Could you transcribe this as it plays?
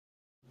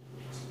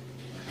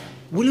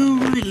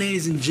Well, alright,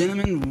 ladies and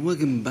gentlemen,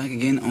 welcome back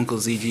again. Uncle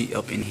ZG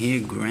up in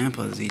here,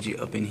 Grandpa ZG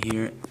up in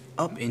here.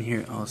 Up in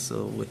here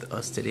also with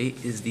us today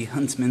is the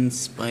Huntsman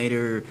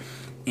spider,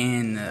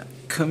 and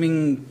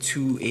coming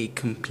to a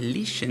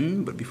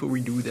completion. But before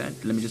we do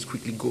that, let me just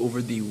quickly go over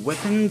the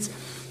weapons.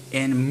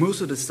 And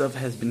most of the stuff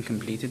has been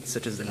completed,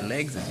 such as the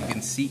legs. As you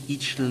can see,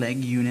 each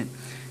leg unit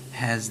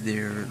has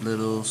their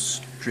little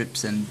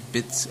strips and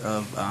bits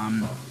of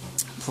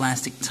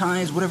plastic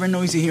ties. Whatever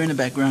noise you hear in the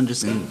background,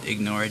 just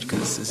ignore it,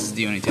 because this is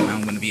the only time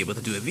I'm going to be able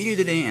to do a video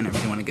today, and I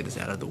really want to get this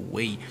out of the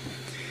way.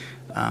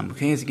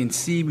 Okay, as you can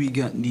see, we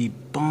got the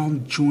ball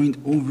joint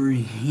over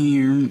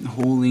here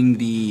holding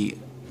the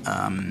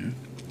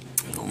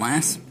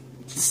last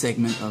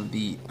segment of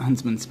the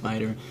Huntsman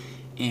spider,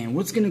 and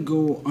what's going to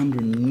go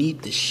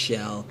underneath the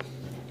shell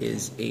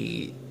is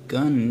a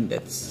gun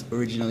that's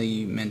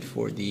originally meant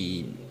for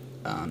the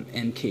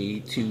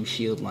MK2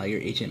 Shield Liger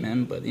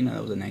HMM, but you know,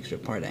 that was an extra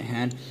part I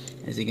had.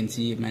 As you can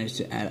see, I've managed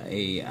to add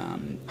a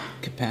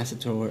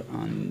capacitor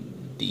on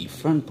the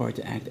front part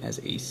to act as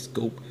a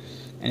scope,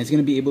 and it's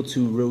going to be able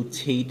to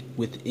rotate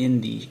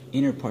within the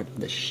inner part of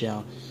the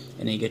shell,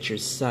 and then you get your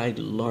side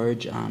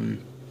large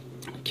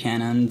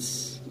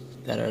cannons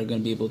that are going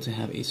to be able to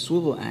have a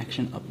swivel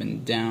action up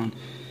and down.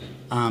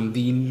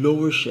 The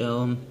lower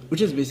shell,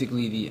 which is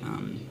basically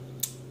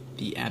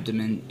the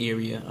abdomen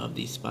area of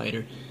the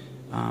spider,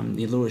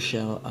 the lower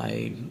shell,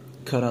 I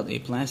cut out a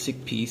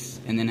plastic piece,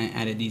 and then I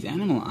added these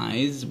animal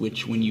eyes,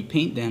 which when you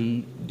paint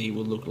them, they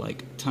will look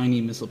like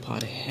tiny missile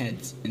pod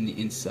heads in the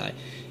inside.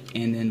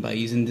 And then by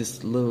using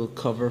this little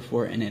cover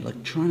for an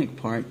electronic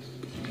part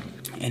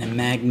and a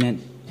magnet,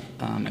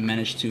 I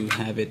managed to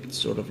have it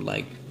sort of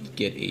like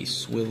get a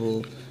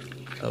swivel,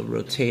 a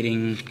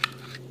rotating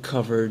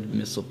covered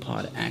missile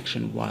pod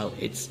action while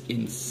it's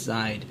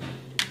inside,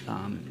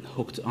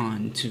 hooked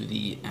on to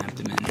the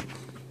abdomen.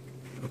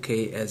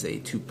 Okay, as a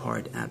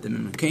two-part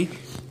abdomen. Okay,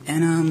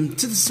 and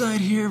to the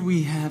side here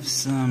we have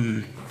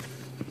some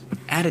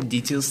added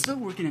details. Still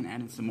working on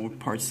adding some more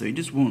parts, so it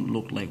just won't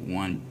look like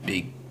one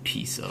big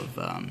piece of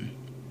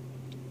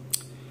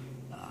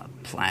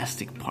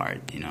plastic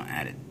part, you know,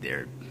 added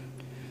there.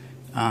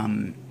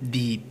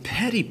 The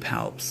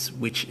pedipalps,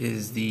 which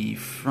is the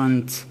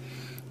front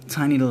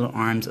tiny little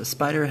arms. A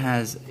spider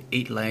has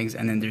 8 legs,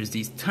 and then there's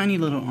these tiny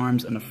little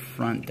arms on the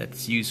front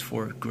that's used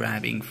for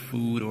grabbing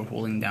food or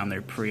holding down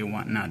their prey or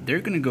whatnot.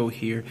 They're gonna go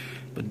here,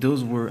 but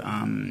those were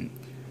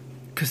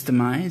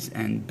customized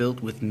and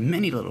built with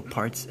many little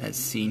parts as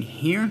seen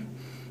here.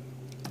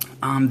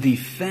 The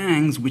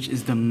fangs, which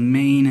is the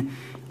main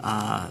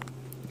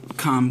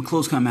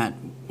close combat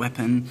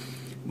weapon,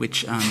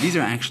 which these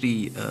are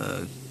actually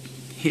a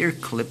hair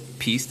clip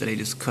piece that I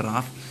just cut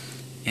off,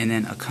 and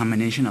then a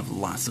combination of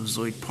lots of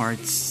Zoid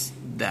parts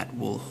that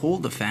will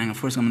hold the fang.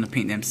 Of course, I'm going to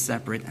paint them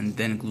separate and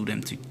then glue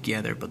them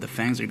together, but the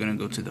fangs are going to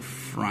go to the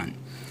front.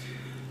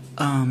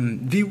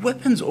 The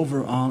weapons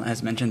overall,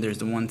 as mentioned, there's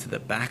the one to the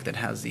back that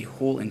has the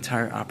whole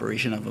entire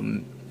operation of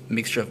a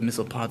mixture of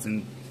missile pods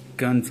and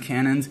guns,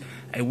 cannons.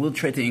 I will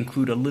try to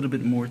include a little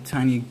bit more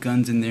tiny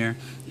guns in there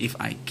if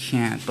I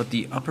can, but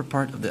the upper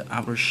part of the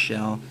outer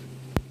shell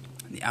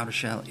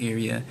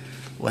area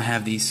will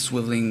have these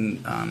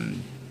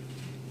swiveling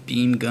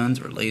beam guns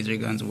or laser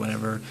guns or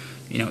whatever,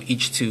 you know,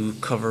 each to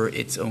cover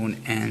its own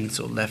end,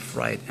 so left,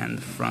 right, and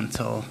the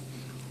frontal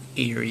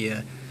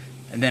area.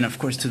 And then of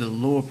course to the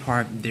lower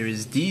part there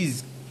is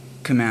these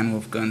command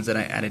wolf guns that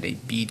I added a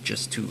bead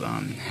just to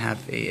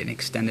have an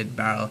extended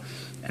barrel,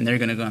 and they're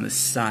gonna go on the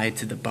side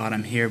to the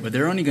bottom here, but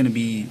they're only gonna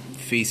be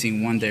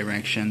facing one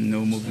direction,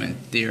 no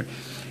movement there.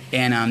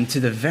 And to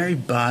the very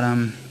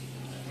bottom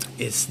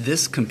is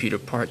this computer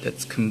part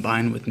that's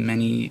combined with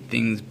many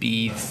things: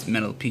 beads,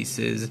 metal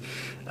pieces,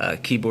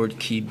 keyboard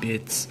key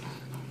bits,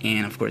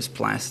 and of course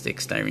plastic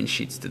styrene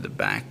sheets to the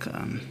back,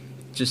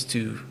 just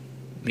to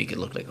make it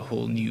look like a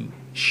whole new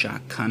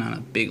shotgun, on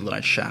a big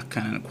large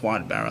shotgun and a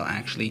quad barrel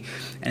actually.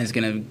 And it's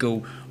gonna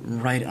go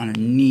right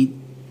underneath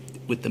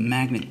with the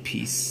magnet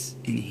piece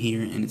in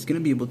here, and it's gonna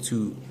be able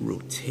to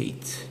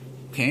rotate.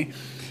 Okay,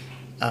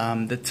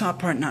 the top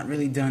part not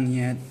really done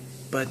yet,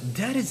 but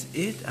that is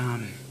it.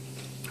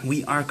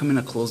 We are coming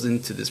to close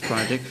into this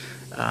project.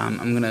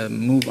 I'm gonna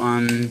move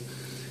on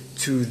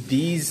to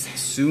these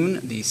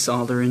soon, the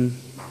soldering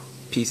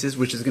pieces,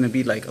 which is gonna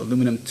be like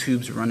aluminum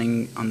tubes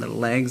running on the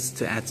legs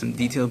to add some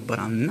detail, but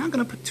I'm not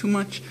gonna put too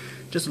much,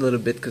 just a little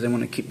bit, because I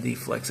want to keep the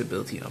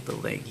flexibility of the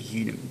leg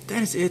unit.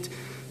 That is it.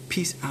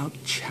 Peace out,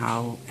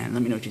 ciao, and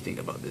let me know what you think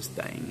about this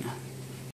thing.